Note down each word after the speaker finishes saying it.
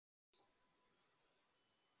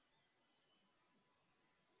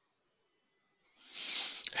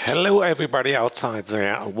Hello, everybody outside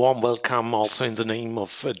there. A warm welcome also in the name of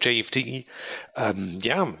JFD. A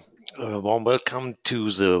warm welcome to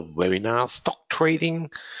the webinar Stock Trading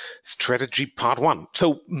Strategy Part 1.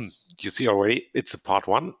 So, you see already it's a Part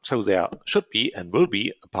 1, so there should be and will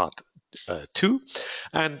be a Part 2,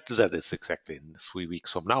 and that is exactly in 3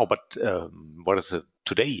 weeks from now. But what is it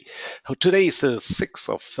today? Today is the 6th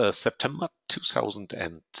of September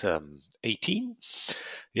 2018.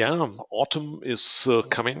 Yeah, autumn is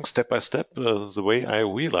coming step by step. The way I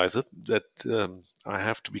realize it, that I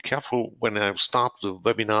have to be careful when I start the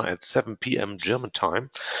webinar at 7 p.m. German time,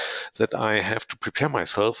 that I have to prepare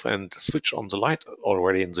myself and switch on the light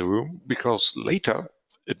already in the room, because later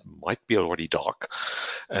it might be already dark,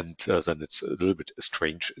 and then it's a little bit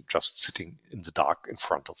strange just sitting in the dark in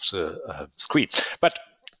front of the screen. But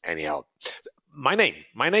anyhow, my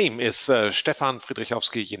name is Stefan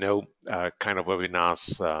Friedrichowski. Kind of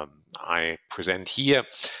webinars I present here.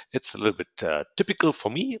 It's a little bit typical for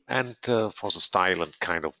me and for the style and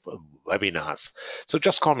kind of webinars. So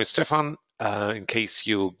just call me Stefan. In case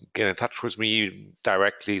you get in touch with me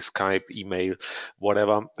directly, Skype, email,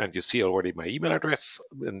 whatever, and you see already my email address,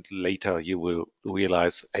 and later you will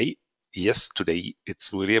realize, hey, yes, today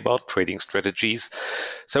it's really about trading strategies.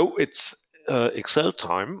 So it's Excel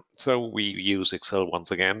time. So we use Excel once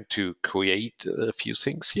again to create a few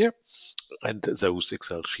things here. And those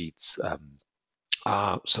Excel sheets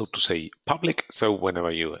are, so to say, public. So whenever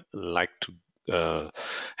you like to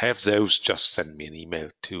have those, just send me an email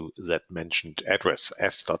to that mentioned address,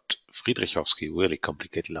 s.friedrichowski, really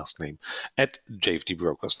complicated last name, at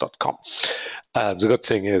jfdbrokers.com. The good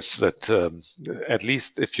thing is that at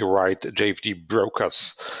least if you write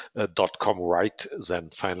jfdbrokers.com right, then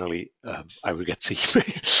finally I will get the email,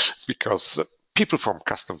 because people from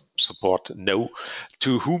custom support know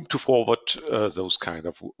to whom to forward those kind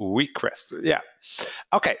of requests. Yeah.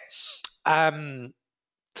 Okay.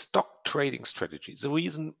 Stock trading strategy. The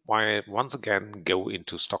reason why I once again go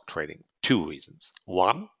into stock trading, two reasons.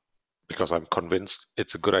 One, because I'm convinced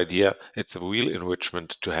it's a good idea. It's a real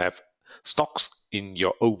enrichment to have stocks in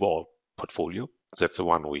your overall portfolio. That's the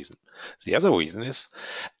one reason. The other reason is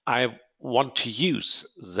I want to use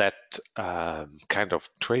that kind of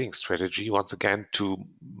trading strategy once again to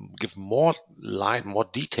give more light, more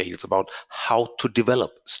details about how to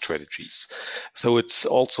develop strategies. So it's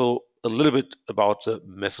also a little bit about the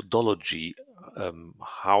methodology,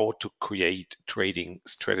 how to create trading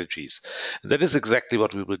strategies. And that is exactly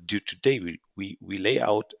what we will do today. We lay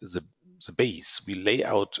out the base. We lay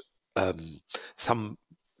out some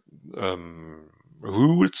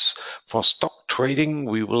rules for stock trading.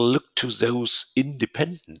 We will look to those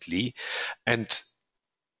independently and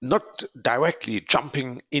not directly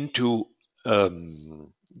jumping into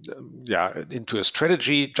into a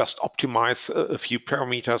strategy, just optimize a few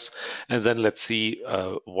parameters, and then let's see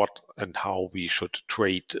what and how we should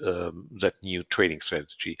trade that new trading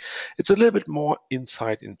strategy. It's a little bit more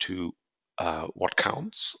insight into what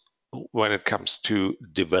counts when it comes to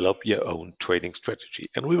develop your own trading strategy.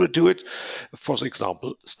 And we will do it, for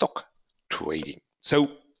example, stock trading. So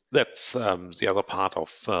that's the other part of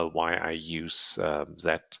why I use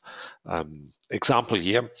that example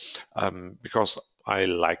here, because I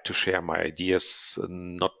like to share my ideas,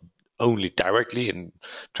 not only directly in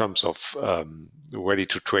terms of ready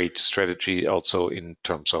to trade strategy, also in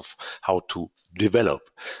terms of how to develop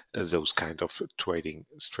those kind of trading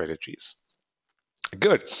strategies.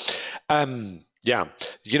 Good. Yeah,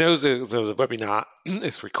 the webinar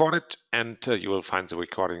is recorded, and you will find the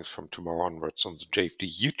recordings from tomorrow onwards on the JFD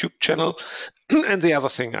YouTube channel. And the other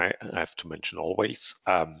thing I have to mention always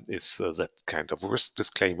is that kind of risk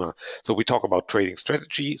disclaimer. So we talk about trading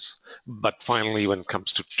strategies, but finally, when it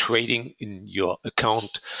comes to trading in your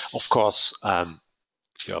account, of course,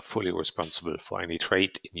 you are fully responsible for any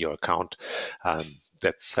trade in your account.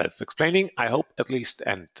 That's self-explaining, I hope, at least.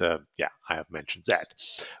 And I have mentioned that,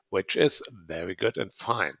 which is very good and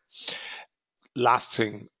fine. Last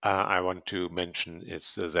thing I want to mention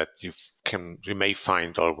is that you may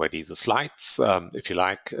find already the slides. If you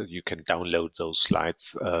like, you can download those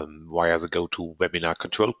slides via the GoToWebinar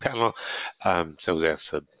control panel. So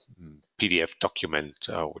there's a PDF document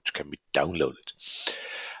which can be downloaded.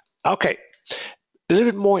 Okay. A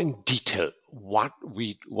little bit more in detail what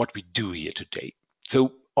we do here today.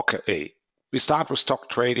 So, okay, we start with stock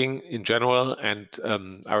trading in general, and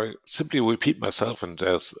I will simply repeat myself, and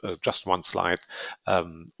there's just one slide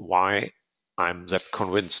why I'm that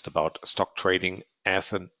convinced about stock trading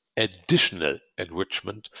as an additional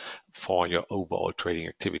enrichment for your overall trading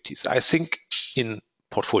activities. I think in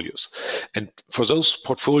portfolios, and for those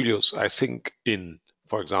portfolios, I think in,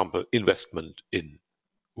 for example, investment in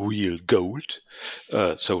real gold.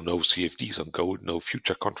 So no CFDs on gold, no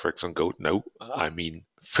future contracts on gold. No, I mean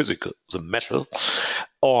physical, the metal.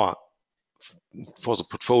 Or for the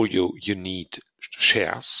portfolio, you need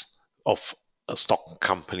shares of stock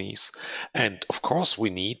companies. And of course, we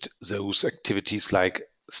need those activities like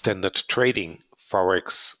standard trading,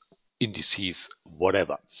 Forex, indices,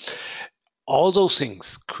 whatever. All those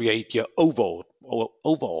things create your overall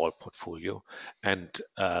portfolio, and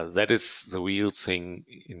that is the real thing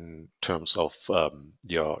in terms of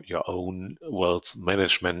your own wealth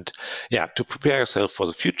management. Yeah, to prepare yourself for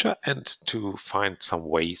the future and to find some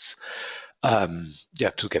ways,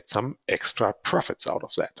 to get some extra profits out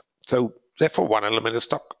of that. So therefore, one element is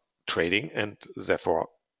stock trading, and therefore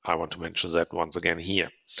I want to mention that once again here.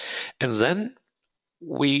 And then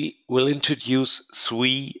we will introduce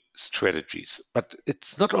 3 strategies, but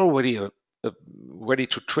it's not already a ready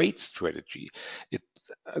to trade strategy. It's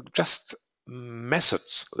just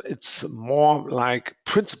methods. It's more like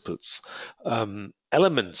principles,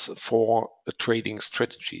 elements for a trading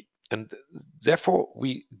strategy. And therefore,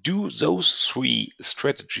 we do those 3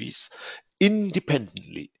 strategies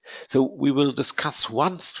independently. So we will discuss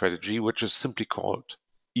one strategy, which is simply called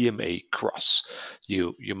EMA cross.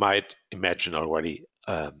 You might imagine already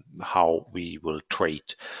how we will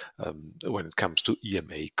trade when it comes to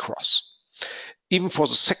EMA cross. Even for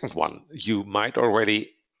the second one, you might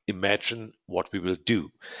already imagine what we will do.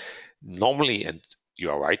 Normally, and you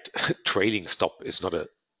are right, trading stop is not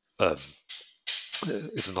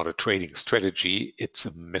a trading strategy. It's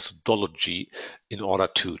a methodology in order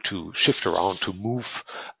to shift around, to move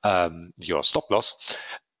your stop loss.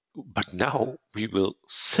 But now we will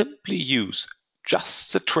simply use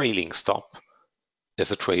just the trailing stop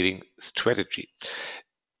as a trading strategy.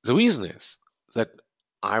 The reason is that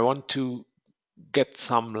I want to get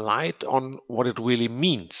some light on what it really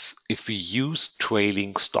means if we use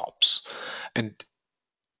trailing stops, and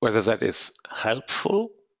whether that is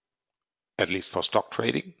helpful, at least for stock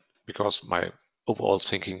trading, because my overall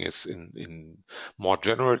thinking is in more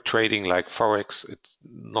general trading like Forex, it's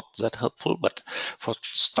not that helpful. But for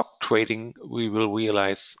stock trading, we will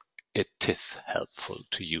realize it is helpful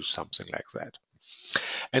to use something like that.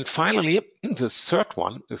 And finally, the third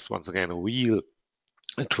one is once again a real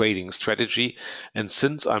trading strategy. And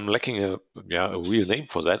since I'm lacking a real name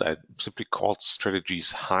for that, I simply called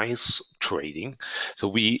strategies highs trading. So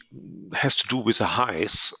we has to do with the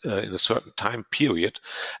highs in a certain time period,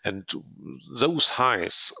 and those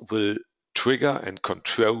highs will trigger and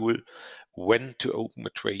control when to open a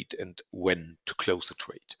trade and when to close a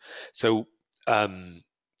trade. So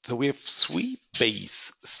so we have 3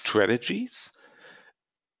 base strategies.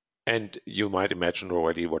 And you might imagine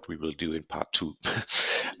already what we will do in part 2.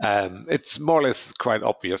 It's more or less quite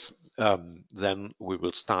obvious. Then we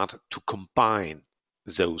will start to combine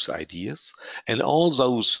those ideas. And all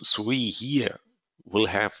those 3 here will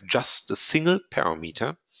have just a single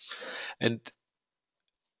parameter. And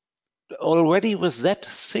already with that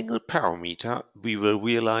single parameter, we will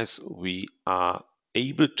realize we are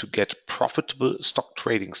able to get profitable stock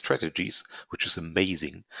trading strategies, which is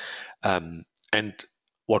amazing. And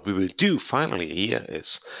what we will do finally here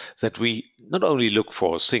is that we not only look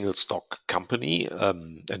for a single stock company,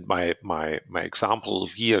 and my example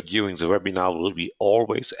here during the webinar will be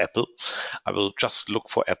always Apple. I will just look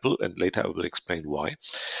for Apple, and later I will explain why.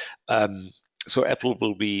 So Apple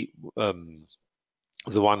will be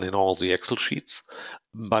the one in all the Excel sheets.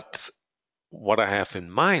 But what I have in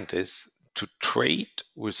mind is to trade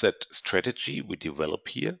with that strategy we develop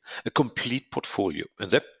here a complete portfolio. And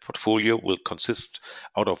that portfolio will consist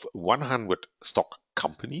out of 100 stock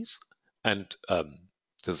companies. And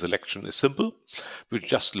the selection is simple. We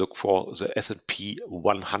just look for the S&P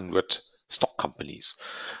 100 stock companies.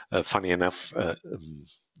 Funny enough,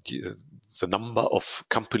 the number of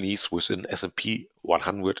companies within S&P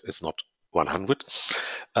 100 is not 100.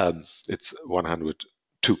 It's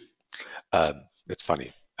 102. It's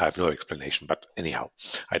funny. I have no explanation, but anyhow,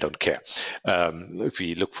 I don't care. If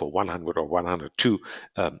we look for 100 or 102,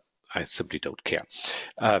 I simply don't care.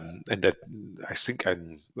 And that I think I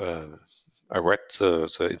read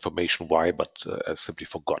the information why, but I simply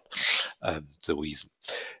forgot the reason.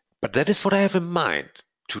 But that is what I have in mind,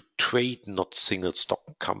 to trade not single stock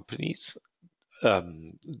companies,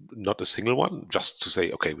 not a single one, just to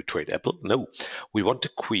say, okay, we trade Apple. No, we want to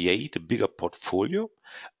create a bigger portfolio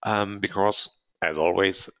because, as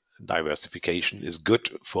always, diversification is good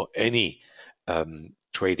for any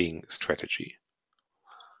trading strategy.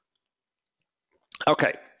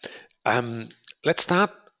 Okay, let's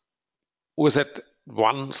start with that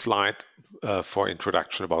one slide for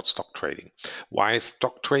introduction about stock trading. Why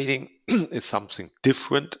stock trading is something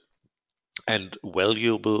different and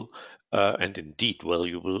valuable, and indeed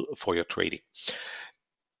valuable for your trading.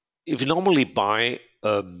 If you normally buy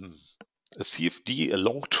a CFD, a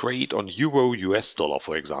long trade on Euro US dollar,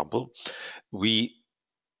 for example, we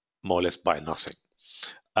more or less buy nothing.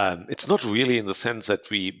 It's not really in the sense that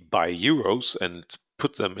we buy euros and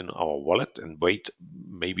put them in our wallet and wait,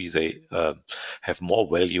 maybe they have more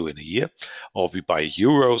value in a year, or we buy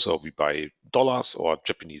euros, or we buy dollars or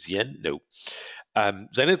Japanese yen. No.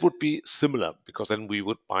 Then it would be similar, because then we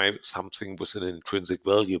would buy something with an intrinsic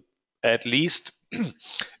value, at least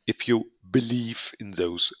if you believe in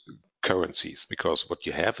those currencies, because what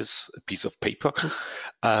you have is a piece of paper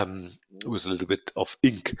with a little bit of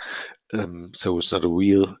ink. So it's not a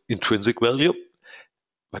real intrinsic value.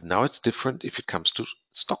 But now it's different if it comes to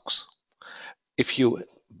stocks. If you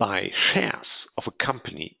buy shares of a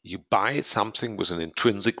company, you buy something with an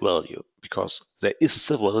intrinsic value, because there is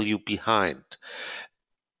a value behind.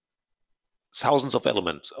 Thousands of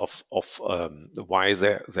elements of why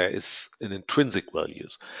there is an intrinsic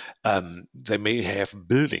values. They may have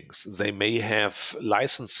buildings, they may have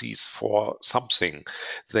licenses for something,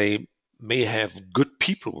 they may have good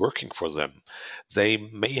people working for them, they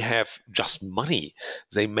may have just money,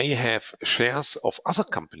 they may have shares of other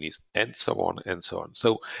companies, and so on and so on.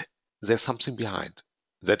 So there's something behind.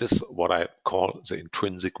 That is what I call the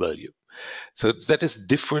intrinsic value. So that is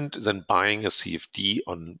different than buying a CFD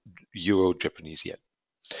on Euro Japanese yen.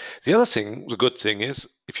 The other thing, the good thing is,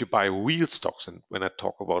 if you buy real stocks, and when I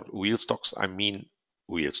talk about real stocks, I mean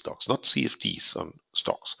real stocks, not CFDs on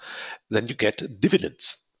stocks, then you get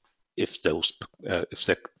dividends if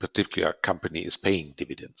that particular company is paying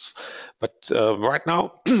dividends. But right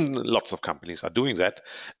now, lots of companies are doing that,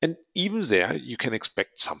 and even there, you can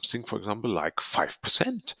expect something, for example, like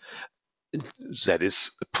 5%. That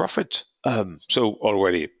is a profit. So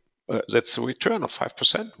already that's a return of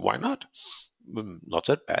 5%. Why not? Not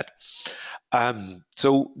that bad.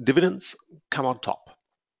 So dividends come on top.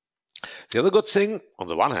 The other good thing, on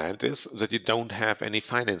the one hand, is that you don't have any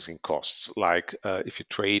financing costs. Like if you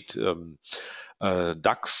trade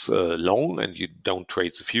DAX long and you don't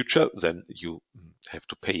trade the future, then you have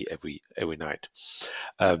to pay every night.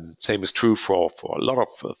 Same is true for a lot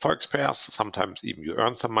of forex pairs. Sometimes even you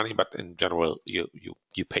earn some money, but in general you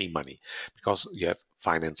pay money because you have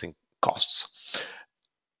financing costs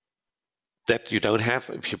that you don't have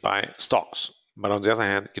if you buy stocks. But on the other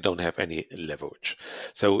hand, you don't have any leverage.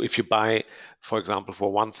 So if you buy, for example, for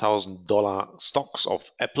 $1,000 stocks of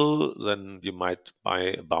Apple, then you might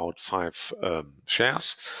buy about 5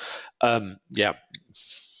 shares.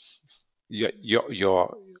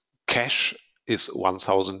 Your cash is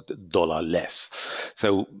 $1,000 less.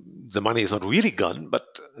 So the money is not really gone,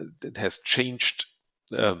 but it has changed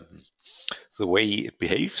the way it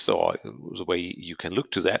behaves, or the way you can look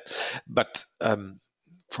to that. But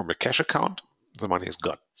from a cash account, the money is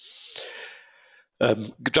gone.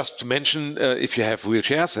 Just to mention, if you have real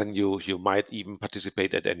shares, then you might even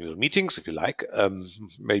participate at annual meetings if you like.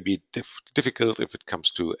 Maybe difficult if it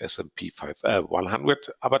comes to S&P 100,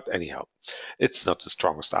 but anyhow, it's not the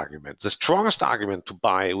strongest argument. The strongest argument to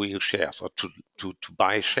buy real shares, or to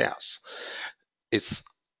buy shares, is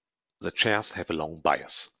the shares have a long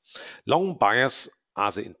bias. Long bias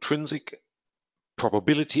are the intrinsic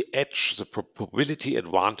probability edge, the probability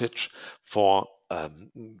advantage for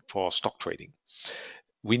stock trading.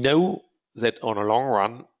 We know that on a long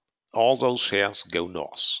run, all those shares go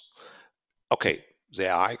north. Okay,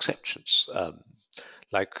 there are exceptions.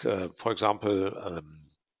 Like, for example,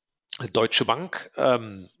 Deutsche Bank,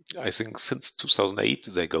 I think since 2008,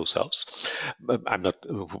 they go south. I'm not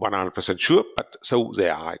 100% sure, but so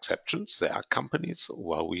there are exceptions. There are companies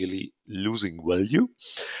who are really losing value.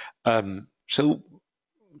 So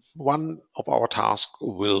one of our tasks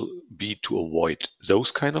will be to avoid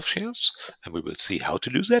those kind of shares, and we will see how to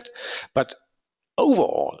do that. But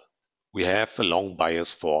overall, we have a long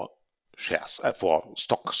bias for shares, for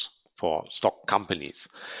stocks, for stock companies.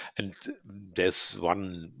 And there's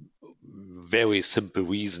one very simple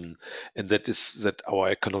reason, and that is that our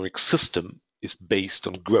economic system is based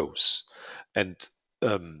on growth. And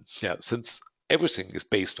since everything is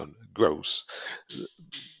based on growth,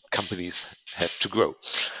 companies have to grow.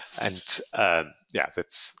 And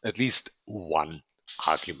that's at least one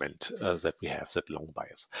argument that we have, that long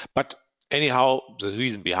bias. But anyhow, the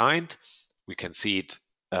reason behind, we can see it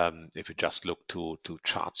if you just look to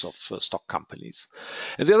charts of stock companies.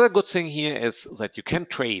 And the other good thing here is that you can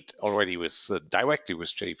trade already with directly with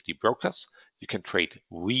JFD brokers. you can trade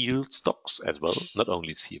real stocks as well, not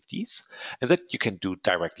only CFDs, and that you can do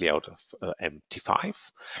directly out of MT5.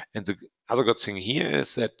 And the other good thing here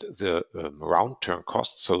is that the round turn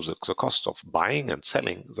cost, so the cost of buying and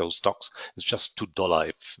selling those stocks is just $2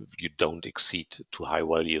 if you don't exceed too high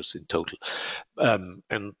values in total.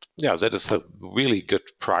 And yeah, that is a really good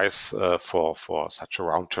price for such a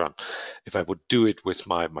round turn. If I would do it with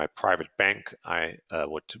my private bank, I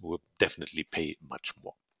would definitely pay much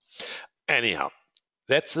more. Anyhow,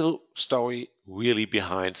 that's the story really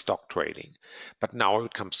behind stock trading. But now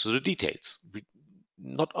it comes to the details. We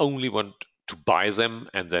not only want to buy them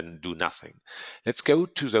and then do nothing. Let's go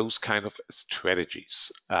to those kind of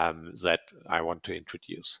strategies that I want to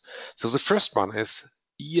introduce. So the first one is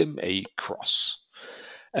EMA cross.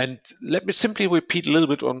 And let me simply repeat a little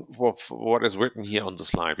bit on what is written here on the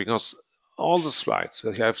slide, because all the slides,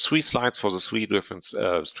 I have 3 slides for the 3 different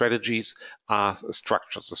strategies, are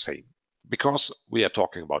structured the same. Because we are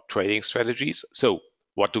talking about trading strategies, so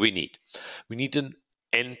what do we need? We need an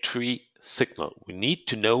entry signal. We need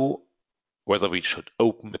to know whether we should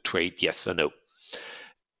open a trade, yes or no.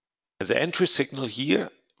 And the entry signal here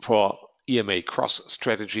for EMA cross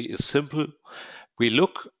strategy is simple. We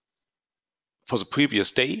look for the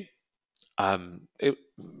previous day.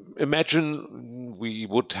 Imagine we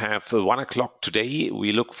would have 1 o'clock today.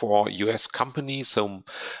 We look for US companies. So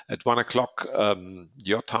at 1 o'clock,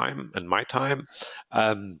 your time and my time,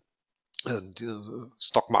 and the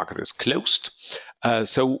stock market is closed.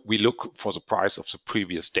 So we look for the price of the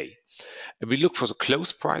previous day. And we look for the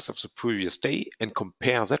close price of the previous day and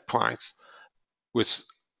compare that price with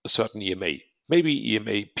a certain EMA. Maybe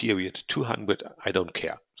EMA period 200, I don't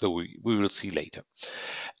care. So we will see later.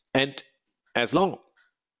 And as long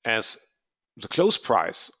as the close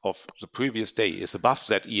price of the previous day is above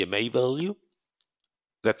that EMA value,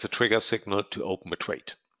 that's a trigger signal to open a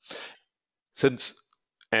trade. Since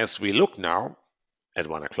as we look now at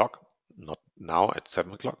 1 o'clock, not now at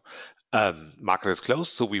 7 o'clock, market is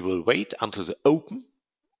closed, so we will wait until the open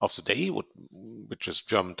of the day, which is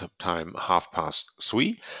German time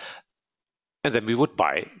 3:30, and then we would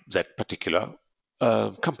buy that particular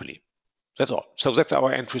company. That's all. So that's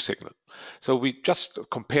our entry signal. So we just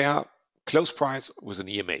compare close price with an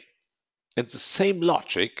EMA. And the same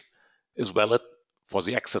logic is valid for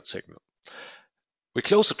the exit signal. We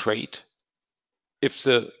close a trade if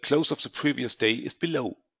the close of the previous day is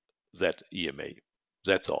below that EMA.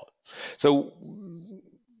 That's all. So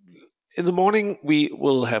in the morning, we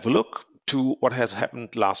will have a look to what has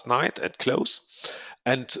happened last night at close.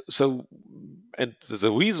 And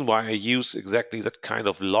the reason why I use exactly that kind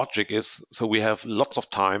of logic is so we have lots of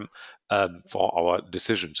time for our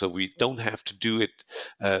decision. So we don't have to do it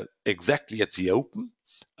exactly at the open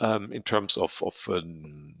in terms of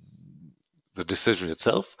the decision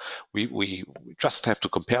itself. We just have to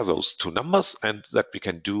compare those 2 numbers, and that we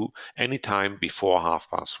can do anytime before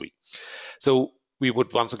 3:30. So we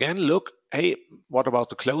would once again look, hey, what about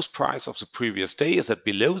the close price of the previous day? Is that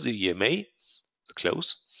below the EMA? The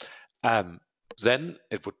close, then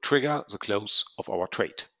it would trigger the close of our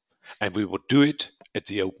trade. And we would do it at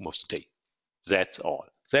the open of the day. That's all.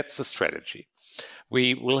 That's the strategy.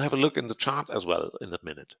 We will have a look in the chart as well in a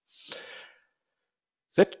minute.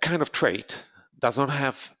 That kind of trade does not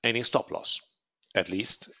have any stop loss, at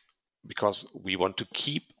least because we want to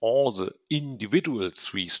keep all the individual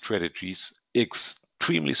 3 strategies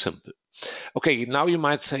extremely simple. Okay, now you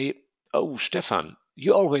might say, oh, Stefan,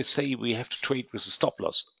 you always say we have to trade with a stop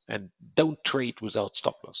loss and don't trade without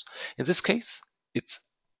stop loss. In this case, it's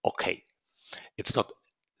okay. It's not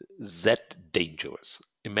that dangerous.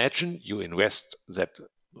 Imagine you invest that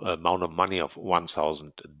amount of money of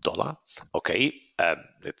 $1,000. Okay,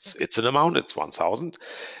 it's an amount, it's 1,000,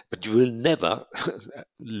 but you will never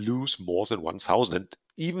lose more than 1,000.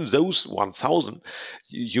 Even those 1,000,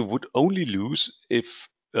 you would only lose if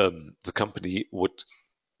the company would,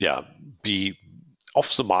 be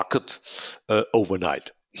off the market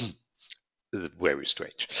overnight. Very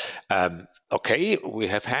strange. Okay, we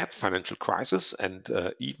have had financial crisis, and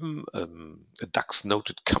even a DAX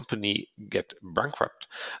noted company get bankrupt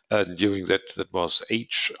during that. That was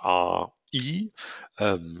HRE,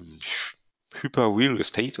 Hyper Real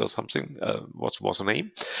Estate or something. What was the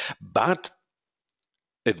name? But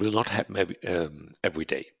it will not happen every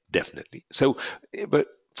day, definitely. So, but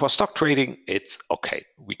for stock trading, it's okay.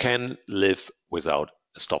 We can live without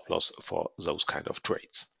a stop loss for those kind of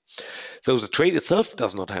trades. So the trade itself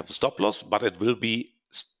does not have a stop loss, but it will be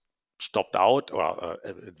stopped out, or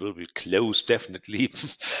it will be closed definitely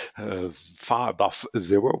far above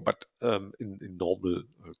 0, but in normal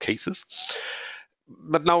cases.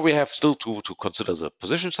 but now we have still to consider the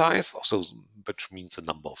position size, also, which means the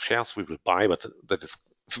number of shares we will buy, but that is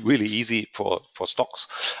really easy for stocks.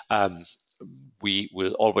 We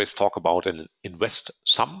will always talk about an invest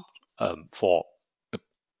sum for an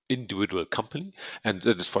individual company, and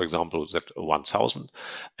that is, for example, that 1,000.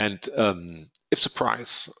 And if the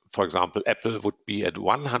price, for example, Apple would be at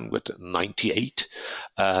 198,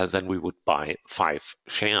 then we would buy 5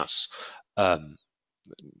 shares.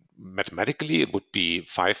 Mathematically it would be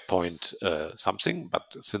 5 point something,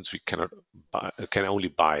 but since we can only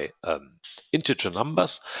buy integer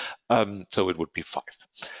numbers, so it would be 5.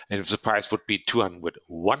 And if the price would be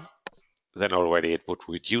 201, then already it would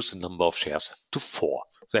reduce the number of shares to 4.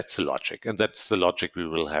 That's the logic, and that's the logic we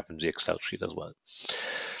will have in the Excel sheet as well.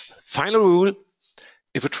 Final rule: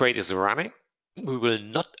 if a trade is running, we will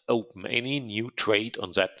not open any new trade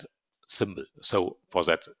on that symbol, so for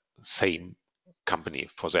that same company,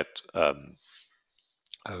 for that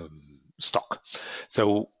stock.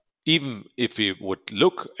 So even if we would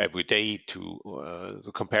look every day to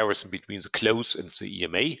the comparison between the close and the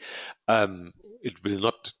EMA, it will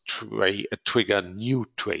not trigger new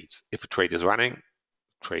trades. If a trade is running,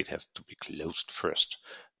 the trade has to be closed first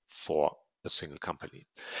for a single company.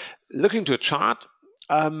 Looking to a chart,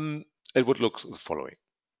 it would look the following.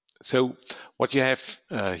 So what you have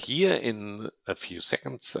here in a few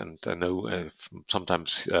seconds, and I know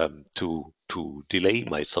sometimes to delay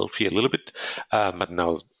myself here a little bit, but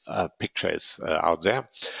now a picture is out there.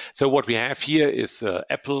 So what we have here is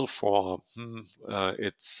Apple for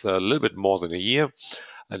it's a little bit more than a year,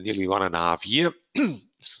 nearly 1.5 years.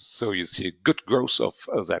 So you see good growth of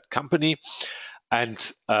that company.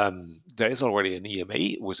 And there is already an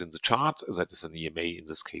EMA within the chart. That is an EMA, in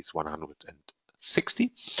this case,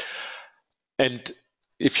 160. And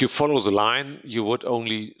if you follow the line, you would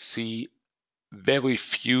only see very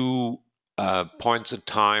few points in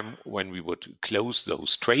time when we would close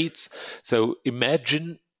those trades. So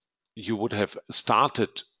imagine you would have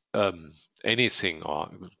started anything or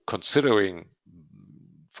considering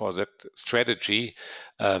for that strategy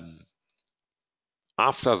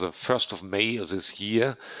after the 1st of May of this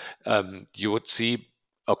year, you would see,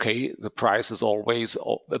 okay, the price is always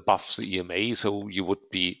above the EMA, so you would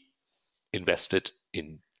be invested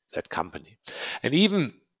in that company. And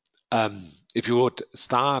even if you would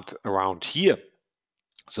start around here,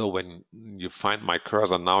 so when you find my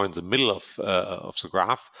cursor now in the middle of the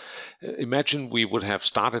graph, imagine we would have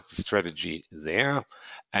started the strategy there,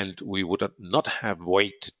 and we would not have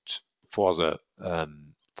waited for the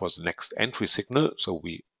next entry signal. So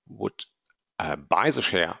we would buy the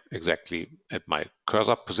share exactly at my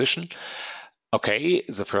cursor position. Okay,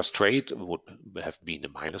 the first trade would have been a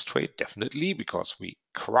minus trade, definitely, because we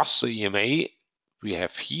cross the EMA. We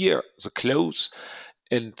have here the close,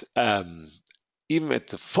 and even at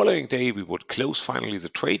the following day, we would close finally the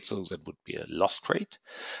trade, so that would be a loss trade.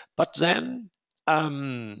 But then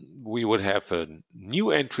we would have a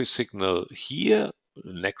new entry signal here,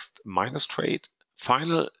 next minus trade,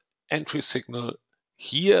 final entry signal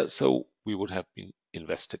here, so we would have been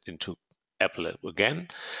invested into Apple again.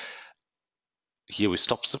 Here we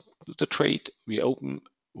stop the trade, we open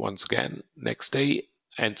once again next day,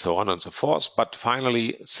 and so on and so forth. But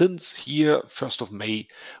finally, since here, 1st of May,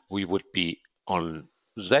 we would be on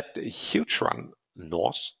that huge run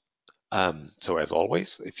north. So as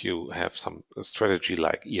always, if you have some strategy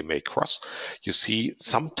like EMA cross, you see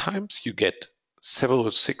sometimes you get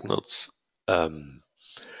several signals in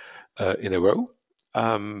a row,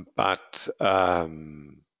 but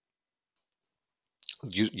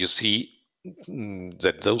you see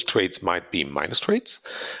that those trades might be minus trades,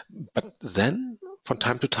 but then from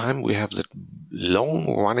time to time we have the long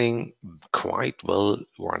running, quite well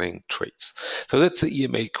running trades. So that's the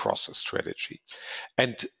EMA cross strategy.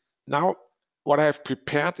 And now what I have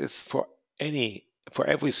prepared is for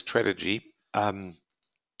every strategy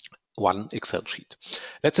one Excel sheet.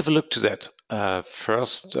 Let's have a look to that.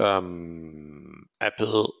 First,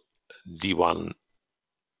 Apple D1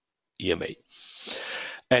 EMA.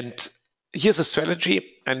 And here's a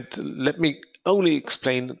strategy, and let me only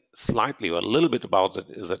explain slightly or a little bit about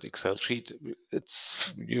that Excel sheet.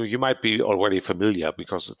 It's you might be already familiar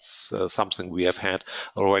because it's something we have had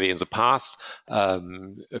already in the past. A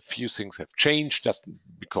few things have changed just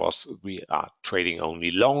because we are trading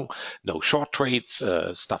only long, no short trades,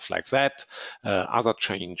 stuff like that. Other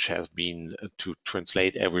change has been to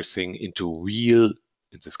translate everything into real,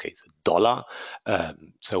 in this case, a dollar.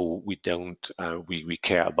 So we don't, we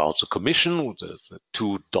care about the commission, the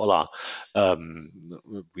 $2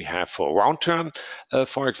 we have for round turn,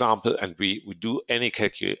 for example, and we do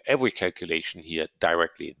every calculation here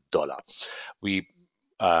directly in dollar. We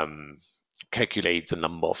calculate the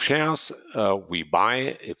number of shares we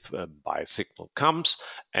buy if buy signal comes,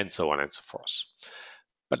 and so on and so forth.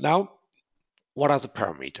 But now, what are the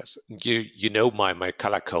parameters? You know my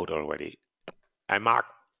color code already. I mark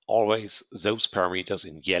always those parameters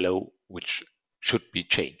in yellow which should be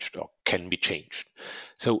changed or can be changed.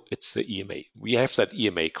 So it's the EMA. We have that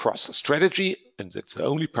EMA cross strategy, and that's the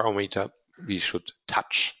only parameter we should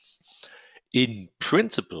touch. In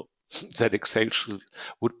principle, that Excel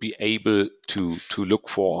would be able to look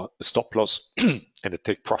for a stop loss and a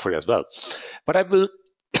take profit as well. But I will,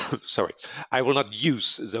 sorry, I will not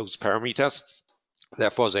use those parameters.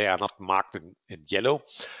 Therefore, they are not marked in yellow.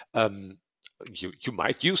 You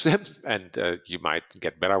might use them, and you might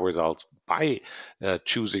get better results by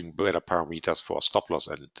choosing better parameters for stop loss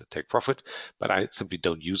and take profit, but I simply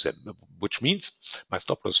don't use them, which means my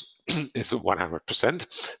stop loss is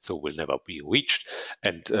 100%, so will never be reached,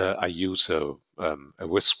 and I use a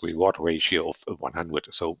risk-reward ratio of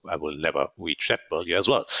 100, so I will never reach that value as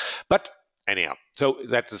well. But anyhow, so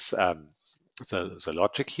that is the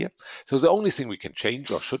logic here. So the only thing we can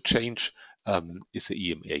change or should change is the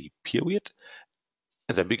EMA period.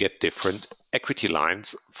 And then we get different equity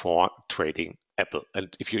lines for trading Apple.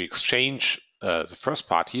 And if you exchange the first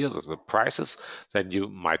part here, the prices, then you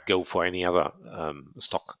might go for any other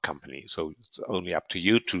stock company. So it's only up to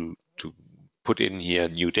you to put in here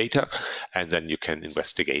new data, and then you can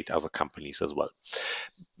investigate other companies as well.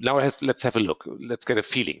 Now let's have a look. Let's get a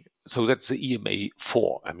feeling. So that's the EMA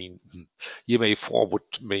 4. I mean, EMA 4 would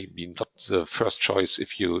maybe not the first choice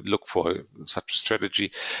if you look for such a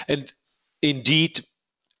strategy. And indeed,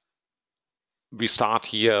 we start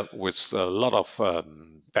here with a lot of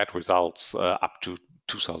bad results up to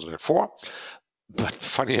 2004. But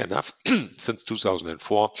funny enough, since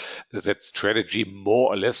 2004, that strategy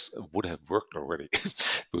more or less would have worked already,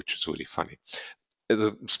 which is really funny.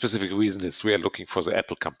 The specific reason is we are looking for the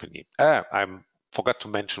Apple company. I forgot to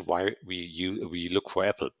mention why we look for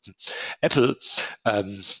Apple. Apple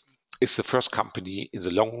is the first company in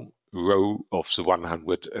the long row of the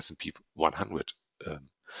 100 S&P 100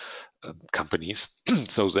 companies.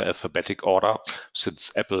 So the alphabetic order,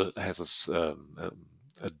 since Apple has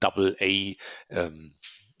a double A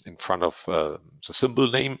in front of the symbol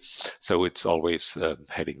name, so it's always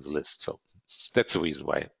heading the list. So that's the reason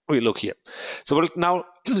why we look here. So now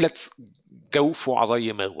let's go for other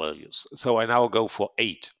EML values. So I now go for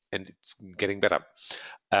 8, and it's getting better.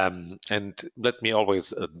 And let me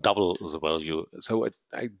always double the value. So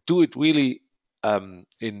I do it really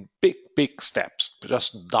in big steps,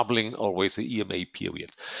 just doubling always the EMA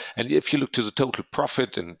period. And if you look to the total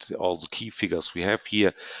profit and all the key figures we have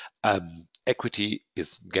here, equity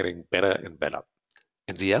is getting better and better.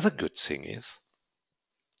 And the other good thing is,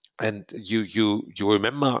 and you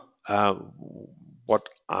remember what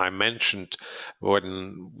I mentioned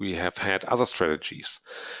when we have had other strategies.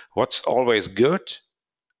 What's always good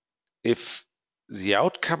if the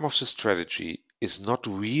outcome of the strategy is not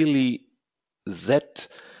really that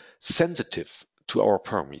sensitive to our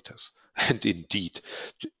parameters. And indeed,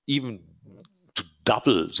 even to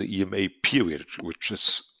double the EMA period, which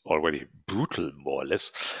is already brutal, more or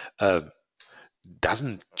less,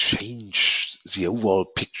 doesn't change the overall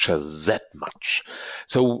picture that much.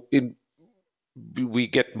 So we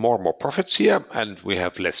get more and more profits here, and we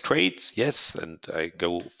have less trades, yes, and I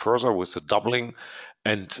go further with the doubling.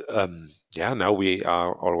 And now we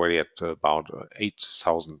are already at about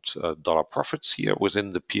 $8,000 profits here within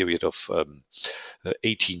the period of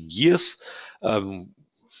 18 years.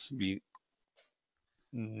 We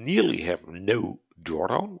nearly have no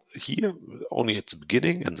drawdown here, only at the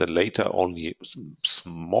beginning, and then later only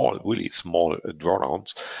small, really small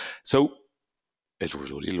drawdowns. So it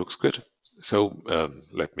really looks good. So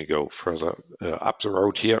let me go further up the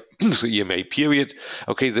road here. The EMA period.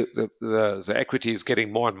 Okay, the equity is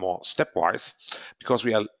getting more and more stepwise because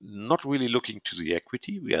we are not really looking to the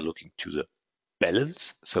equity. We are looking to the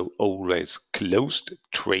balance. So always closed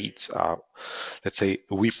trades are, let's say,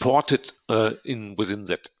 reported within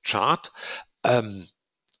that chart. But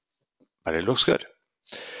it looks good.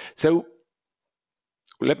 So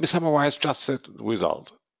let me summarize just that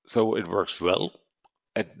result. So it works well.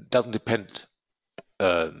 It doesn't depend,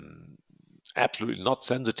 absolutely not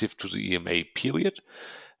sensitive to the EMA period.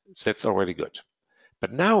 That's already good.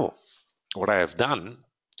 But now what I have done,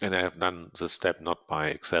 and I have done this step not by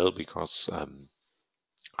Excel because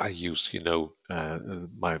I use,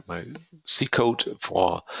 my C code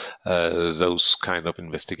for those kind of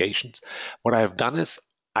investigations. What I have done is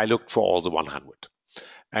I looked for all the 100.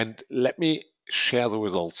 And let me share the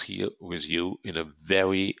results here with you in a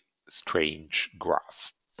very strange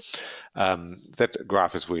graph. That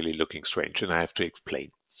graph is really looking strange, and I have to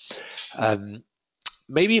explain.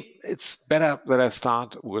 Maybe it's better that I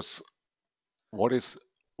start with what is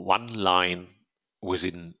one line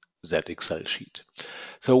within that Excel sheet.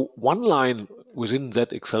 So one line within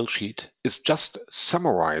that Excel sheet is just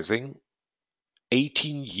summarizing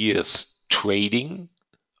 18 years trading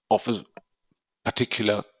of a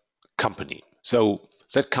particular company. So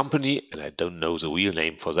that company, and I don't know the real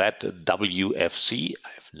name for that, WFC, I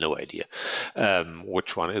have no idea.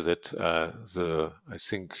 Which one is it? I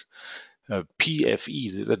think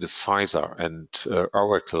PFE, that is Pfizer and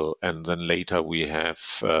Oracle, and then later we have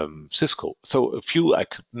Cisco. So a few I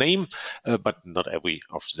could name, but not every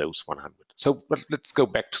of those 100. So but let's go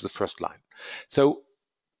back to the first line. So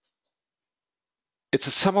it's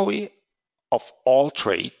a summary of all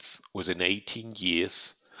trades within 18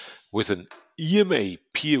 years with an EMA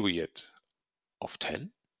period of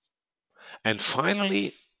 10. And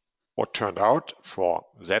finally, what turned out for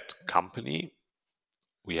that company,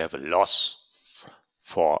 we have a loss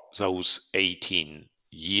for those 18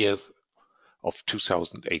 years of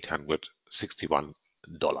 $2,861.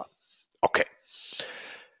 Okay.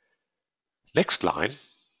 Next line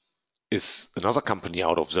is another company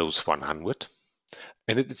out of those 100,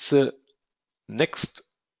 and it's the next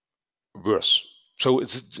verse. So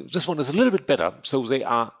this one is a little bit better. So they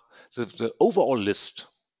are the overall list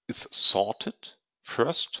is sorted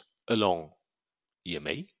first along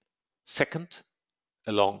EMA, second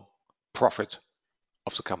along profit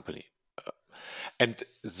of the company, and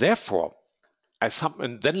therefore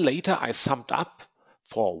and then later I summed up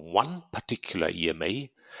for one particular EMA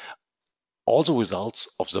all the results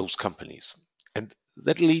of those companies. And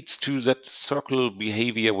that leads to that circle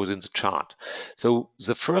behavior within the chart. So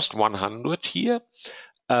the first 100 here,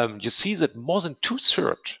 you see that more than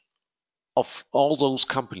 2/3 of all those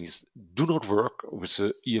companies do not work with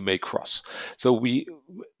the EMA cross. So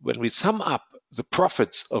when we sum up the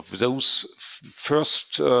profits of those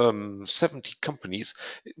first 70 companies,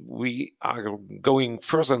 we are going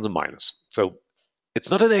further in the minus. So it's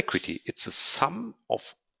not an equity, it's a sum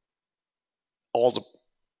of all the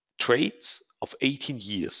trades of 18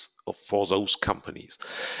 years for those companies.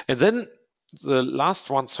 And then the last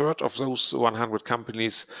 1/3 of those 100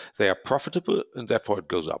 companies, they are profitable and therefore it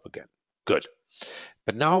goes up again. Good.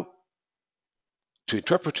 But now to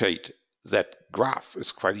interpret that graph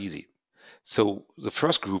is quite easy. So the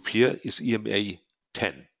first group here is EMA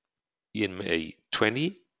 10, EMA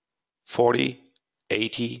 20, 40,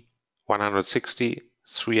 80, 160,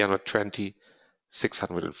 320,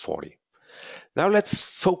 640. Now let's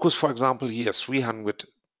focus, for example, here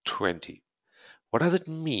 320. What does it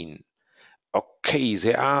mean? Okay,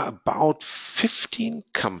 there are about 15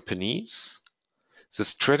 companies. The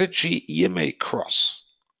strategy EMA cross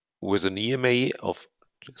with an EMA of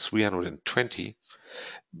 320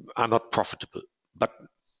 are not profitable, but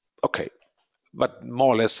okay, but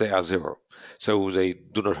more or less they are zero, so they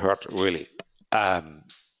do not hurt really.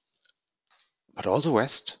 But all the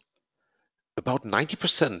rest, about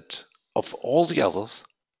 90% of all the others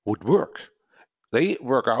would work. They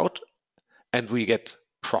work out and we get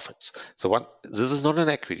profits. So this is not an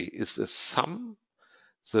equity, it's the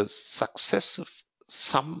successive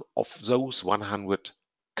sum of those 100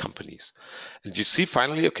 companies. And you see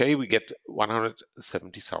finally, okay, we get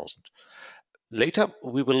 170,000. Later,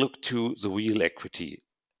 we will look to the real equity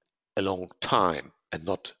along time and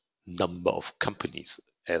not number of companies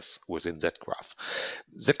as within that graph.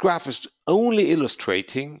 That graph is only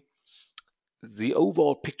illustrating the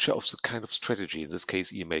overall picture of the kind of strategy, in this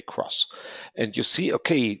case EMA cross. And you see,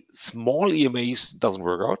 okay, small EMAs doesn't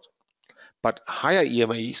work out, but higher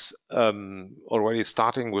EMAs, already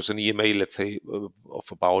starting with an EMA, let's say,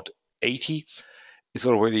 of about 80, is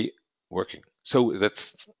already working. So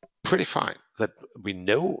that's pretty fine, that we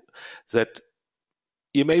know that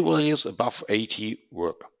EMA values above 80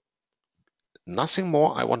 work. Nothing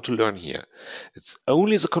more I want to learn here. It's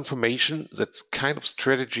only the confirmation that kind of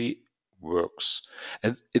strategy works.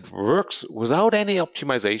 And it works without any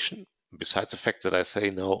optimization, besides the fact that I say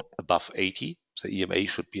no above 80. The EMA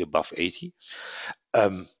should be above 80.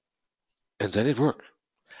 And then it worked.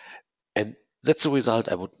 And that's the result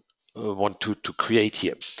I would want to create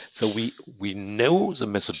here. So we know the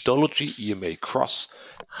methodology EMA cross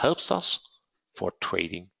helps us for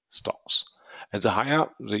trading stocks. And the higher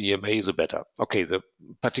the EMA, the better. Okay, the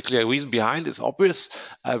particular reason behind is obvious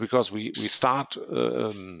because we start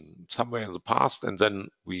somewhere in the past and then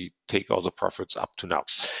we take all the profits up to now.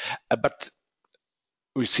 But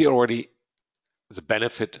we see already the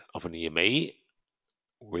benefit of an EMA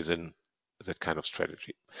within that kind of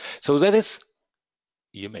strategy. So that is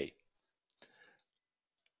EMA.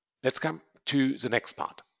 let's come to the next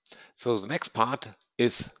part. So the next part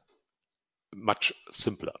is much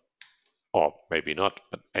simpler, or maybe not,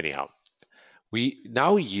 but anyhow. We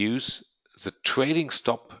now use the trailing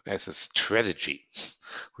stop as a strategy,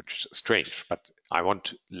 which is strange, but I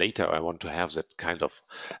want to have that kind of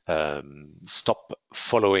stop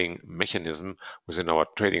following mechanism within our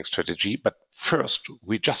trading strategy. But first,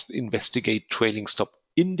 we just investigate trailing stop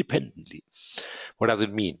independently. What does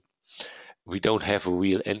it mean? We don't have a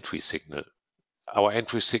real entry signal. Our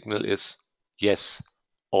entry signal is yes,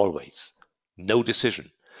 always, no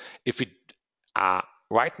decision. If we are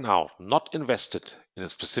right now not invested in a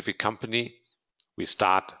specific company, we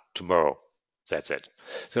start tomorrow. That's it.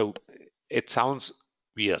 So it sounds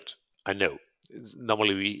weird, I know.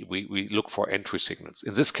 Normally we look for entry signals.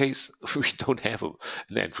 In this case, we don't have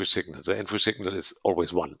an entry signal. The entry signal is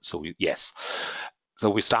always one. So yes. So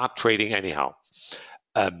we start trading anyhow.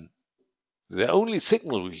 The only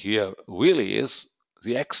signal we hear really is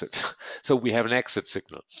the exit. So we have an exit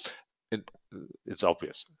signal. It's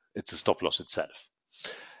obvious. It's a stop loss itself.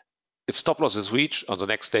 If stop loss is reached, on the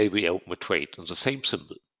next day we open a trade on the same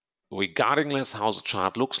symbol. Regardless how the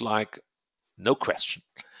chart looks like, no question.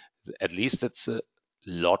 At least that's the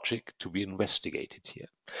logic to be investigated here.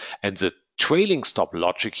 And the trailing stop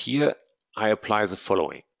logic here, I apply the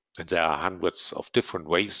following. And there are hundreds of different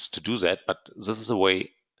ways to do that, but this is the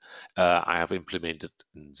way I have implemented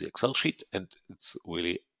in the Excel sheet, and it's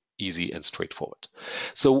really easy and straightforward.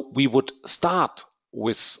 So we would start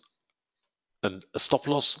with a stop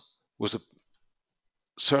loss with a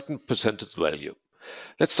certain percentage value.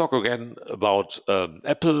 Let's talk again about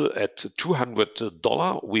Apple at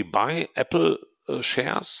 $200. We buy Apple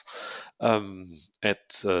shares at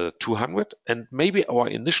 200, and maybe our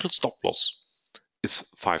initial stop loss is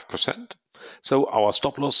 5%. So our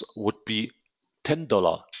stop loss would be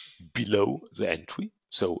 $10 below the entry,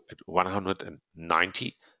 so at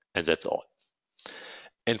 190, and that's all.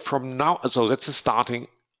 And from now, so that's the starting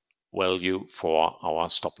value for our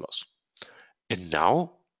stop loss. And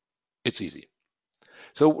now it's easy.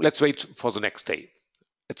 So let's wait for the next day.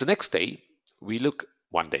 At the next day, we look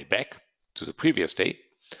one day back to the previous day,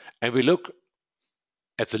 and we look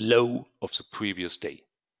at the low of the previous day.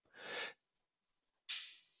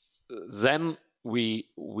 Then we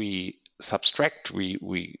subtract,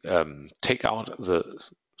 we take out the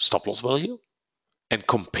stop loss value and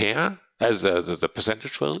compare as the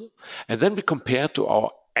percentage value, and then we compare to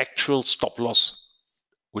our actual stop loss,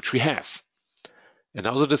 which we have. And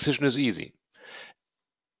now the decision is easy.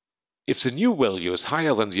 If the new value is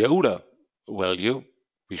higher than the older value,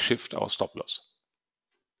 we shift our stop loss.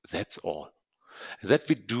 That's all. And that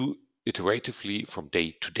we do iteratively from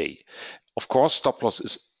day to day. Of course, stop loss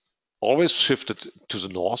is always shifted to the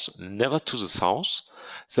north, never to the south.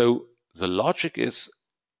 So the logic is,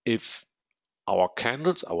 if our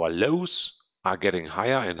candles, our lows are getting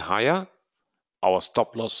higher and higher, our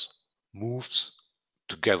stop loss moves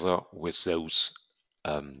together with those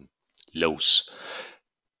lows.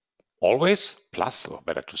 Always plus, or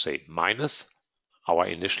better to say minus, our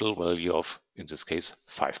initial value of, in this case,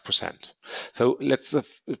 5%. So let's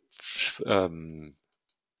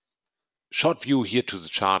short view here to the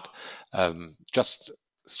chart, just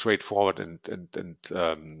straightforward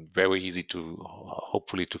and very easy to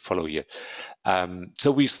hopefully to follow here.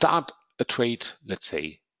 So we start a trade, let's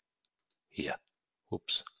say here.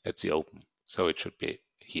 Oops, at the open. So it should be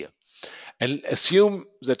here. And assume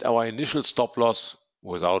that our initial stop loss,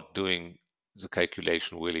 without doing the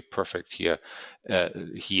calculation really perfect here,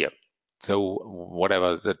 here. So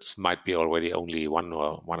whatever, that might be already only 1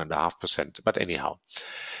 or 1.5%, but anyhow.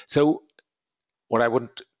 So what I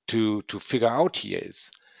want to figure out here is,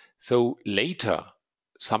 so later,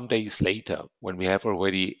 some days later, when we have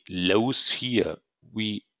already lows here,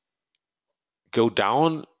 we go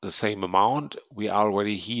down the same amount, we are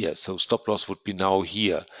already here. So stop loss would be now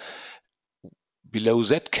here. Below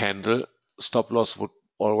that candle, stop loss would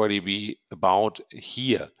already be about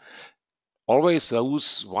here. Always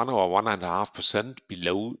those 1 or 1.5%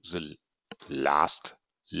 below the last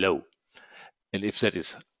low. And if that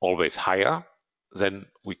is always higher, then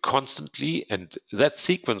we constantly, and that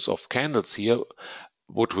sequence of candles here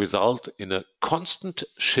would result in a constant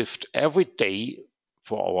shift every day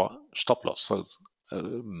for our stop loss. So it's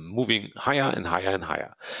moving higher and higher and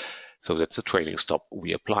higher. So that's the trailing stop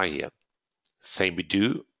we apply here. Same we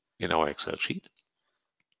do in our Excel sheet.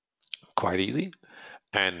 Quite easy.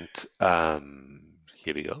 And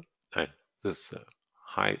here we go. And this is a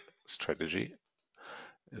high strategy.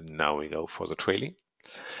 And now we go for the trailing.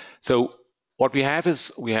 So what we have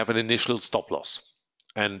is we have an initial stop loss.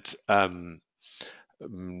 And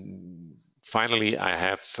finally, I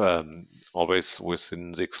have always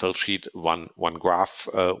within the Excel sheet one graph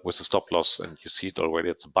with a stop loss, and you see it already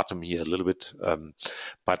at the bottom here a little bit.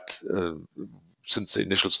 But since the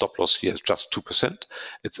initial stop loss here is just 2%,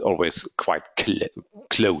 it's always quite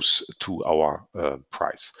close to our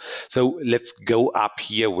price. So let's go up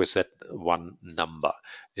here with that one number,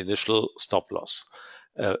 initial stop loss.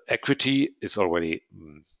 Equity is already,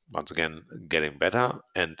 once again, getting better.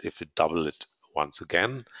 And if we double it once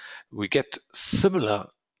again, we get similar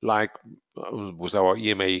like with our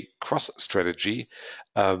EMA cross strategy.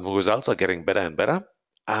 Results are getting better and better.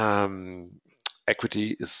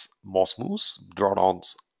 Equity is more smooth.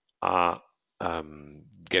 Drawdowns are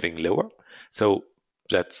getting lower. So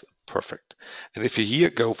that's perfect. And if you here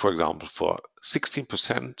go, for example, for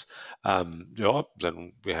 16%,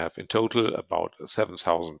 then we have in total about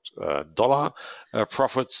 $7,000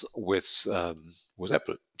 profits with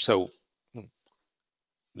Apple. So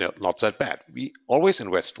no, not that bad. We always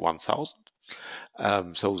invest 1,000.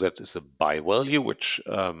 So that is a buy value, which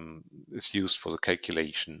is used for the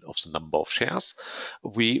calculation of the number of shares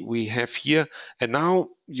we have here. And now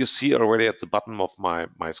you see already at the bottom of my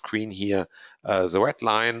screen here, the red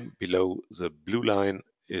line below the blue line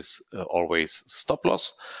is always stop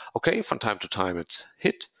loss. Okay, from time to time it's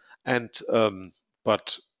hit, and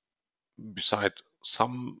but beside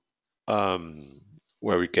some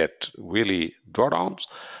where we get really drawdowns,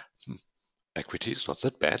 equity is not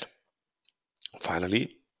that bad.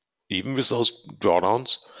 Finally, even with those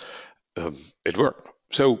drawdowns, it worked.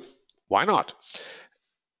 So why not?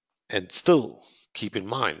 And still keep in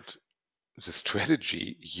mind, the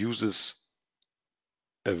strategy uses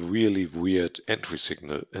a really weird entry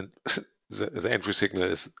signal, and the entry signal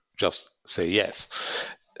is just say yes,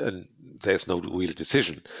 and there's no real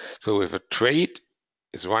decision. So if a trade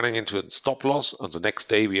is running into a stop loss, on the next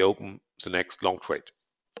day we open the next long trade.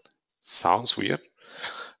 Sounds weird,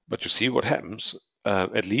 but you see what happens,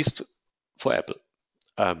 at least for Apple.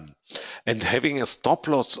 And having a stop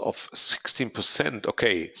loss of 16%,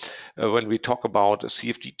 okay, when we talk about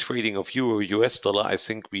CFD trading of euro US dollar, I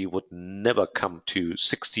think we would never come to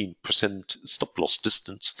 16% stop loss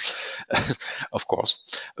distance, of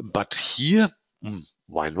course. But here,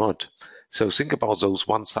 why not? So think about those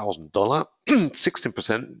 $1,000,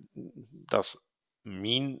 16% does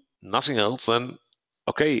mean nothing else than,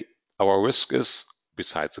 okay, our risk is,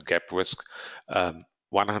 besides the gap risk,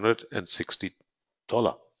 $160.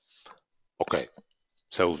 Okay,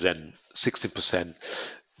 so then 16%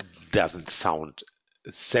 doesn't sound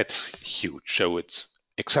that huge, so it's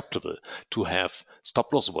acceptable to have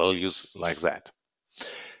stop loss values like that.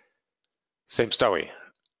 Same story.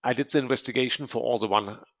 I did the investigation for all the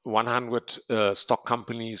 100 stock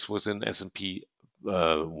companies within S&P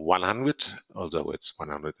 100, although it's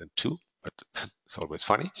 102, but it's always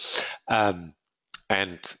funny. And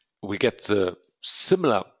we get the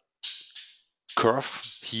similar curve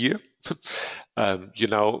here. You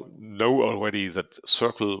know already that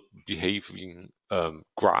circle behaving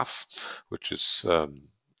graph, which is a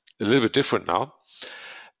little bit different now.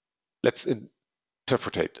 Let's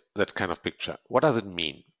interpret that kind of picture. What does it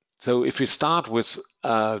mean? So if we start with,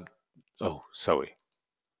 wrong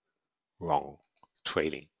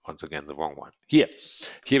trading. Once again, the wrong one. Here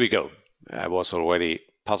we go. I was already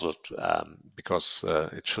puzzled because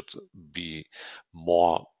it should be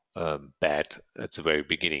more bad at the very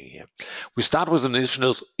beginning here. We start with an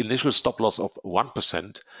initial stop loss of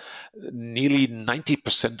 1%. Nearly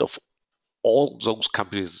 90% of all those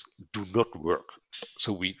companies do not work.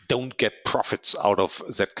 So we don't get profits out of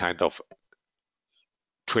that kind of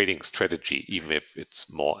trading strategy, even if it's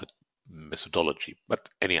more a methodology. But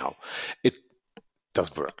anyhow, it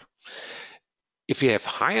doesn't work. If we have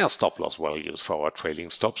higher stop loss values for our trailing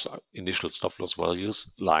stops, initial stop loss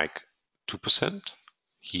values like 2%,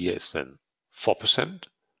 here is then 4%,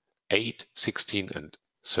 8, 16, and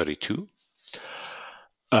 32.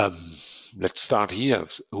 Let's start here.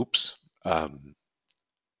 Oops.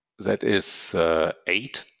 That is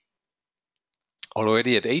 8.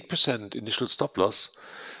 Already at 8% initial stop loss,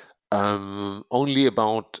 only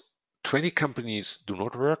about 20 companies do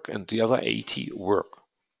not work and the other 80 work.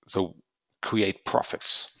 So create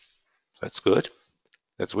profits. That's good.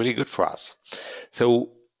 That's really good for us.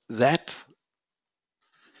 So that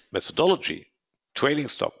methodology, trailing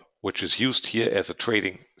stop, which is used here as a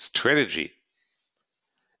trading strategy,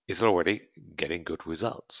 is already getting good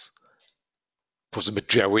results for the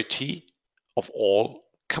majority of all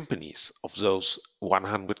companies, of those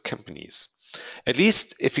 100 companies. At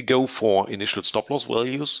least if we go for initial stop loss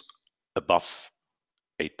values above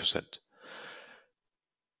 8%.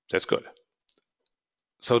 That's good.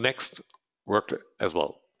 So next worked as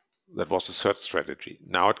well. That was the third strategy.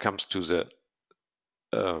 Now it comes to the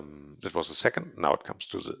that was the second. Now it comes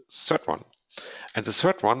to the third one. And the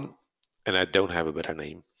third one, and I don't have a better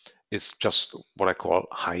name, is just what I call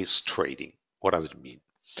highs trading. What does it mean?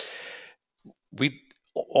 We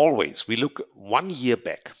look 1 year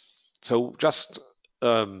back. So just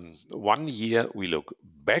 1 year we look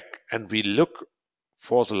back and we look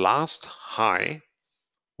for the last high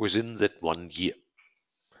within that 1 year.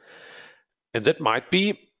 And that might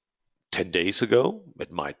be 10 days ago,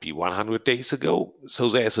 it might be 100 days ago. So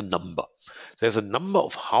there's a number. There's a number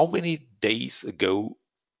of how many days ago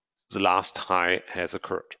the last high has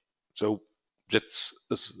occurred. So that's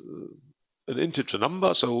an integer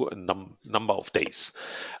number, so a number of days.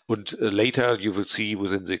 And later you will see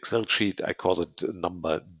within the Excel sheet, I call it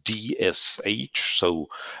number DSH, so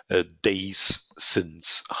days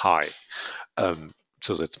since high.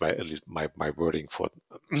 So that's at least my wording for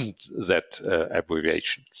that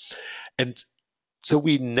abbreviation. And so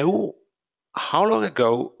we know how long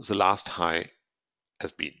ago the last high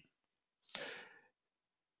has been.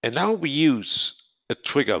 And now we use a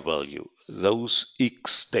trigger value, those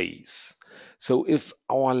X days. So if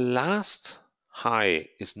our last high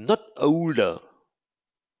is not older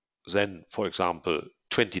than, for example,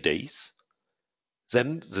 20 days,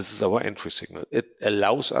 then this is our entry signal. It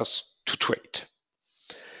allows us to trade.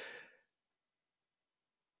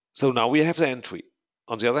 So now we have the entry.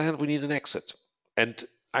 On the other hand, we need an exit. And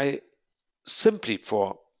I simply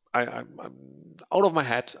I'm out of my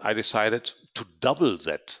head, I decided to double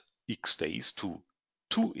that X days to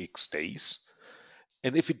 2X days.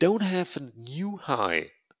 And if we don't have a new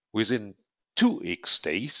high within 2X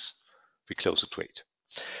days, we close the trade.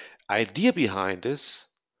 Idea behind this,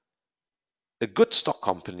 a good stock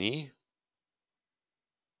company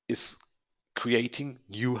is creating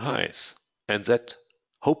new highs, and that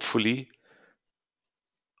hopefully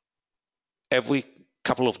every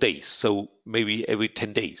couple of days. So maybe every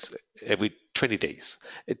 10 days, every 20 days.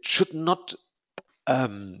 It should not,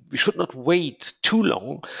 we should not wait too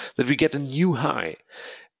long that we get a new high.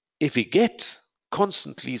 If we get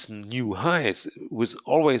constantly new highs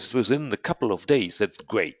always within a couple of days, that's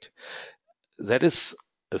great. That is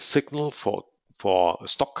a signal for a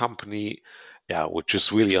stock company, yeah, which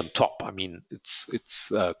is really on top. I mean,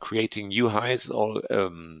 it's creating new highs all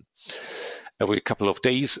every couple of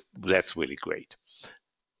days. That's really great.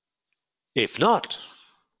 If not,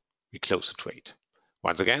 we close the trade.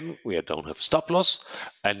 Once again, we don't have a stop loss,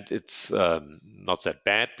 and it's not that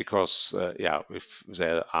bad because, yeah, if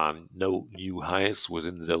there are no new highs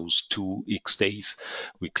within those 2X days,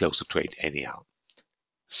 we close the trade anyhow.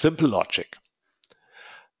 Simple logic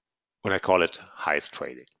when I call it highs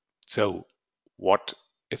trading. So what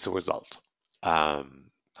is the result?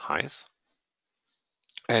 Highs.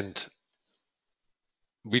 And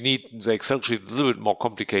we need the Excel sheet a little bit more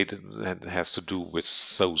complicated, and it has to do with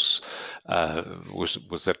those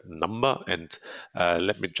with that number. And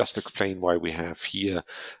let me just explain why we have here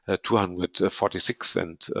 246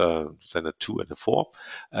 and then a 2 and a 4.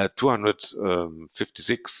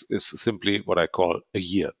 256 is simply what I call a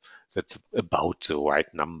year. That's about the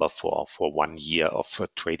right number for 1 year of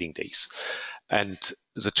trading days. And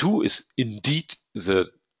the 2 is indeed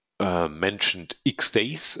the mentioned X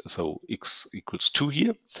days, so X equals 2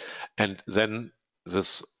 here. And then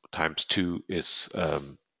this times 2 is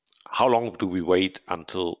how long do we wait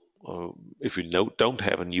until, if we don't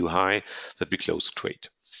have a new high, that we close the trade.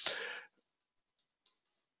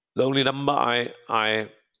 The only number I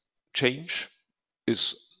change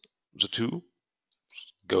is the 2,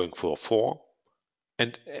 going for 4.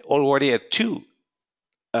 And already at 2,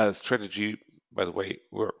 strategy, by the way,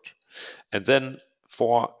 worked. And then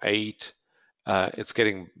 4, 8, it's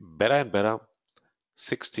getting better and better.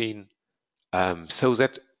 16. So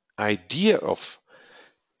that idea of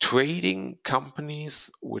trading companies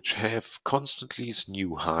which have constantly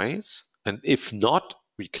new highs, and if not,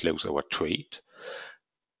 we close our trade,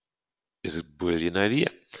 is a brilliant idea.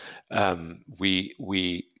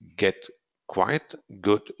 We get quite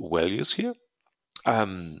good values here.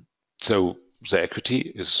 So the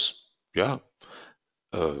equity is, yeah,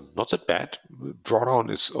 not that bad.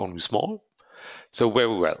 Drawdown is only small. So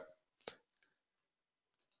very well.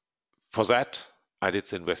 For that, I did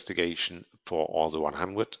the investigation for all the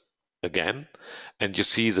 100 again, and you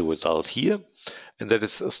see the result here. And that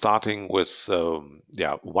is starting with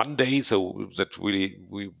 1 day. So that really,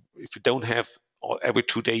 if you don't have every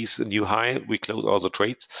 2 days a new high, we close all the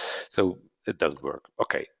trades. So it doesn't work.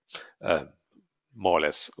 Okay, more or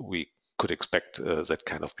less we could expect that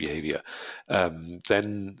kind of behavior.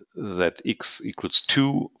 Then that x equals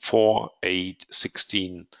 2, 4, 8,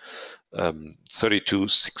 16, 32,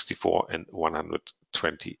 64, and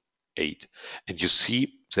 128. And you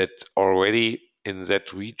see that already in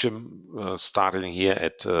that region, starting here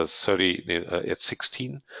at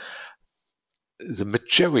 16, the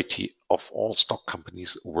majority of all stock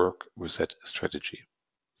companies work with that strategy.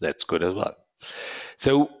 That's good as well.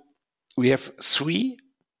 So we have three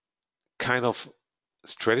kind of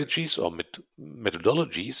strategies or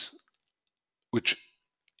methodologies which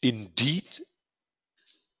indeed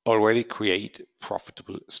already create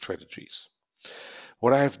profitable strategies.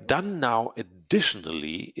 What I've done now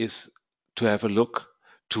additionally is to have a look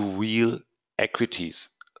to real equities.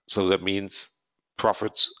 So that means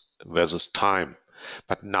profits versus time.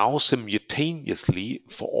 But now simultaneously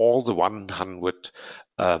for all the 100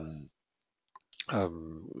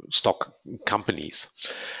 stock companies.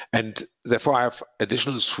 And therefore I have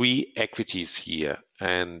additional 3 equities here.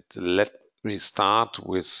 And let me start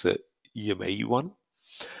with the EMA one.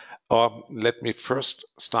 Let me first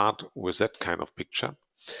start with that kind of picture.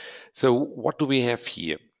 So what do we have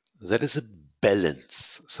here? That is a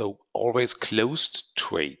balance. So always closed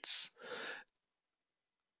trades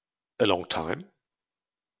a long time,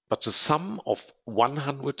 but the sum of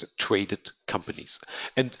 100 traded companies.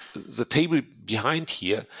 And the table behind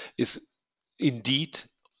here is indeed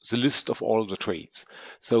the list of all the trades.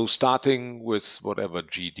 So starting with whatever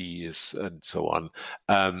GD is and so on,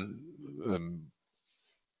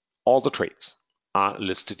 all the trades are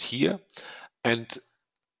listed here. And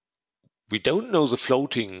we don't know the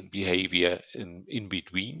floating behavior in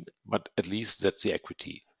between, but at least that's the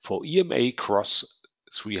equity for EMA cross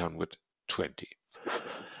 320.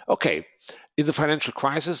 Okay, in the financial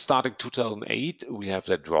crisis starting 2008, we have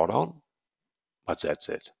that drawdown, but that's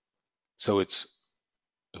it. So it's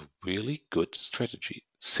a really good strategy.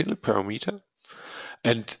 Single parameter.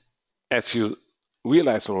 And as you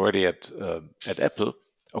realize already at Apple,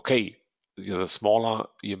 okay, the smaller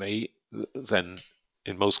EMA, then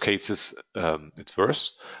in most cases it's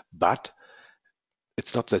worse, but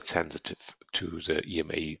it's not that sensitive to the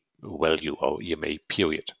EMA value or EMA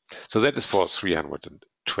period. So that is for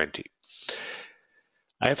 320.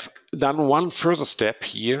 I've done one further step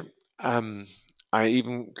here. I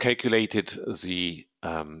even calculated the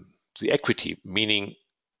equity, meaning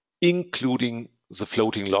including the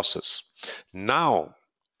floating losses. Now,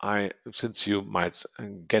 since you might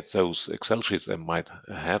get those Excel sheets and might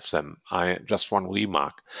have them, I just one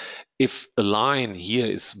remark. If a line here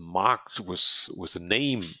is marked with a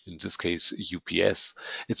name, in this case UPS,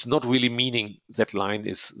 it's not really meaning that line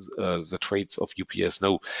is the trades of UPS.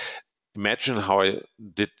 No, imagine how I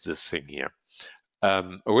did this thing here.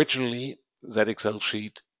 Originally, that Excel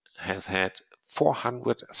sheet has had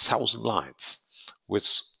 400,000 lines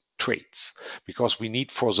with trades because we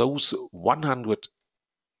need for those 100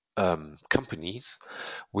 companies,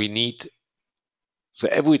 we need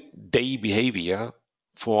the everyday behavior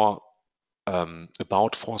for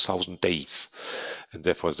about 4,000 days. And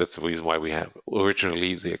therefore, that's the reason why we have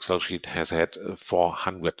originally the Excel sheet has had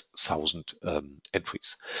 400,000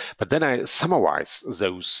 entries. But then I summarize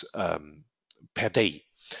those per day.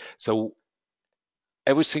 So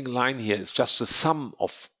every single line here is just the sum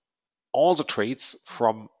of all the trades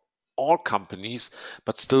from all companies,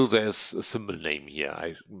 but still there's a symbol name here.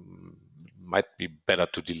 I might be better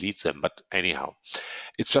to delete them, but anyhow,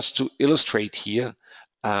 it's just to illustrate here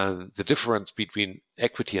the difference between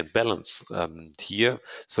equity and balance here.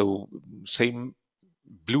 So same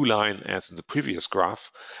blue line as in the previous graph,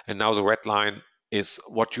 and now the red line is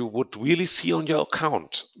what you would really see on your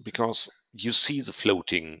account because you see the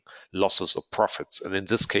floating losses or profits, and in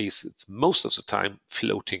this case, it's most of the time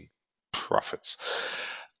floating profits.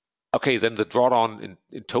 Okay, then the drawdown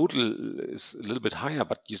in total is a little bit higher,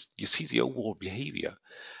 but you see the overall behavior.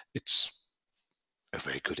 It's a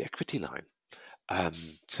very good equity line.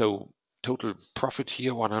 So total profit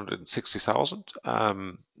here, 160,000.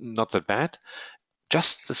 Not that bad.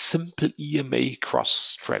 Just the simple EMA cross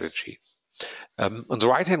strategy. On the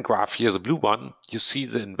right-hand graph here, the blue one, you see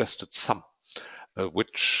the invested sum,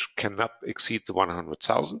 which cannot exceed the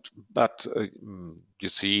 100,000, but you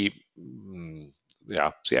see,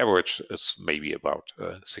 yeah, the average is maybe about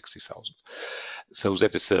 60,000. So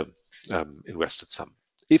that is the invested sum.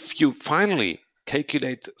 If you finally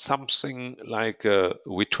calculate something like a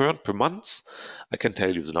return per month, I can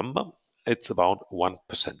tell you the number. It's about 1%.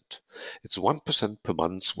 It's 1% per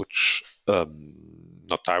month, which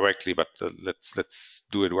not directly, but let's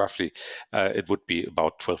do it roughly. It would be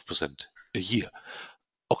about 12% a year.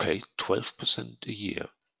 Okay, 12% a year.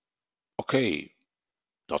 Okay,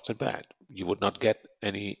 not so bad. You would not get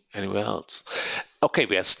anywhere else. Okay,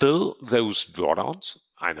 we have still those drawdowns.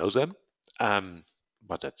 I know them,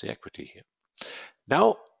 but that's the equity here.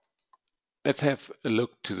 Now let's have a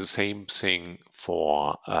look to the same thing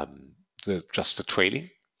for just the trading,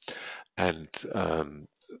 and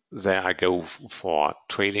there I go for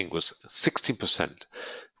trading with 16%.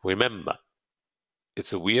 Remember,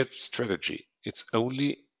 it's a weird strategy. It's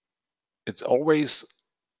always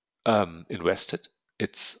invested.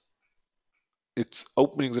 It's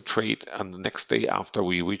opening the trade and the next day after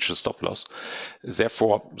we reach the stop loss.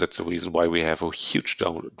 Therefore, that's the reason why we have a huge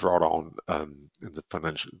drawdown in the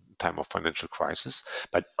time of financial crisis.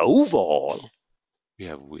 But overall, we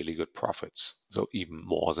have really good profits. So even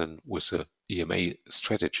more than with the EMA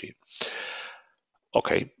strategy.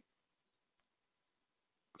 Okay.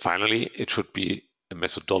 Finally, it should be a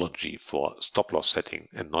methodology for stop loss setting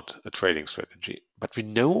and not a trading strategy. But we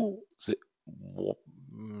know the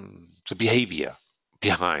behavior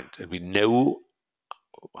behind, and we know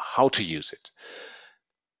how to use it.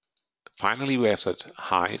 Finally, we have that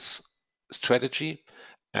highs strategy,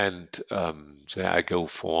 and there I go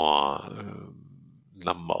for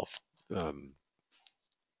number of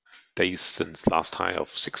days since last high of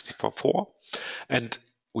 64, and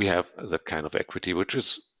we have that kind of equity, which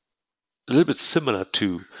is a little bit similar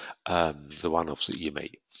to the one of the EMA.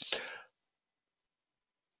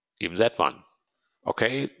 Even that one,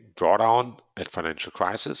 okay, drawdown at financial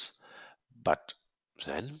crisis, but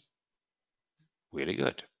then really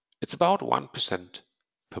good. It's about 1%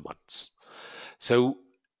 per month. So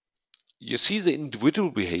you see the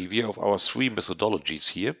individual behavior of our three methodologies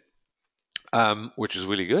here, which is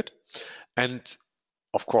really good. And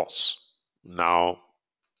of course, now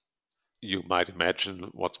you might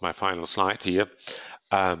imagine what's my final slide here.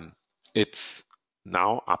 It's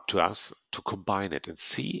now up to us to combine it and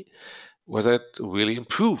see whether it really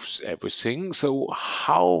improves everything. So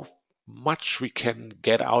how much we can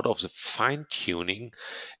get out of the fine-tuning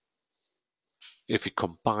if we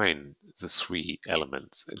combine the three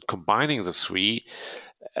elements. And combining the three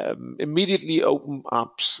immediately open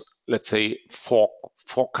up, let's say, four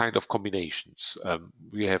kind of combinations.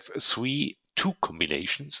 We have two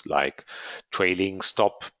combinations like trailing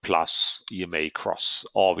stop plus EMA cross,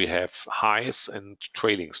 or we have highs and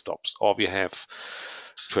trailing stops, or we have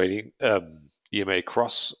trading EMA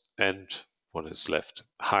cross and what is left?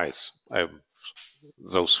 Highs.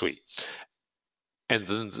 Those three. And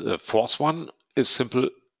then the fourth one is simple,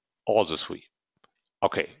 all the three.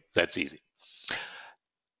 Okay, that's easy.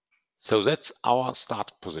 So that's our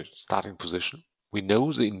starting position. We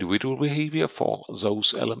know the individual behavior for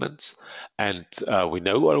those elements, and we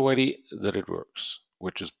know already that it works,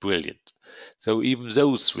 which is brilliant. So even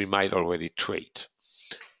those we might already trade.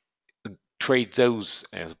 And trade those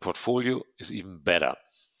as a portfolio is even better.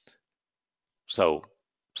 So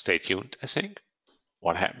stay tuned, I think.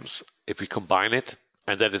 What happens if we combine it?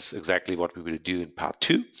 And that is exactly what we will do in part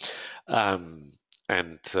 2.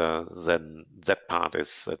 And then that part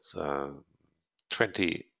is at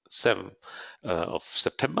 27th of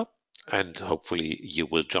September. And hopefully you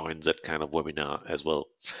will join that kind of webinar as well.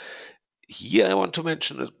 Here I want to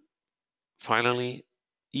mention that finally,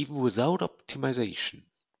 even without optimization,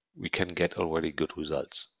 we can get already good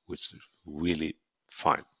results, which is really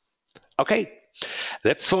fine. Okay,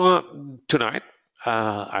 that's for tonight.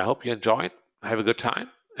 I hope you enjoyed. Have a good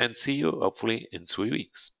time and see you hopefully in 3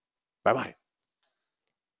 weeks. Bye-bye.